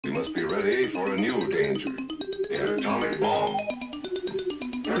You must be ready for a new danger. The atomic bomb.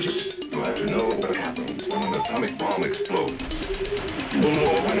 First, you have to know what happens when an atomic bomb explodes. You will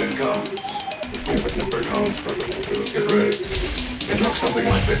know when it comes. If it never comes, let's get ready. It looks something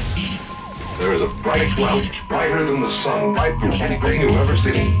like this. There is a bright cloud, brighter than the sun, bright from anything you've ever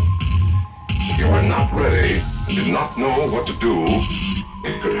seen. If you are not ready and did not know what to do,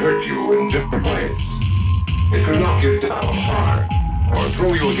 it could hurt you in different ways. It could knock you down hard, or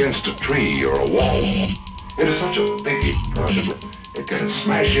throw you against a tree or a wall. It is such a big explosion. It can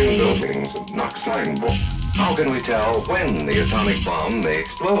smash in buildings and knock signboards. How can we tell when the atomic bomb may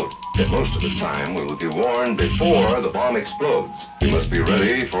explode? That most of the time we will be warned before the bomb explodes. You must be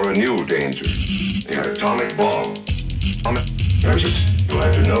ready for a new danger. The atomic bomb. First, you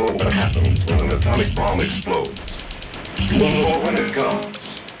have to know what happens when an atomic bomb explodes. You will know when it comes.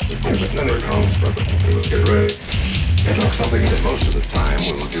 If it never comes, let's get ready. It looks something that most of the time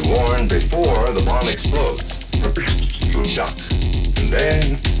we will be warned before the bomb explodes. First, you duck, and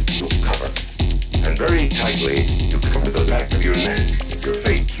then you cover. And very tightly, you cover the back of your neck, your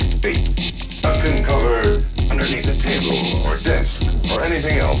face, duck and cover underneath a table or desk or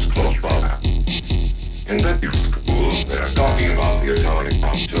anything else close by. In veterinary school, they are talking about the atomic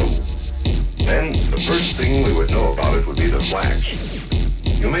bomb too. Then, the first thing we would know about it would be the flash.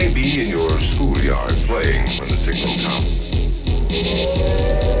 You may be in your schoolyard playing when the signal comes.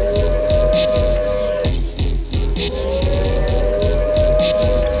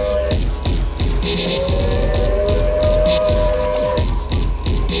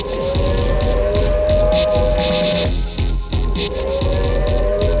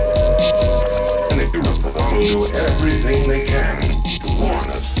 And if you want to do everything they can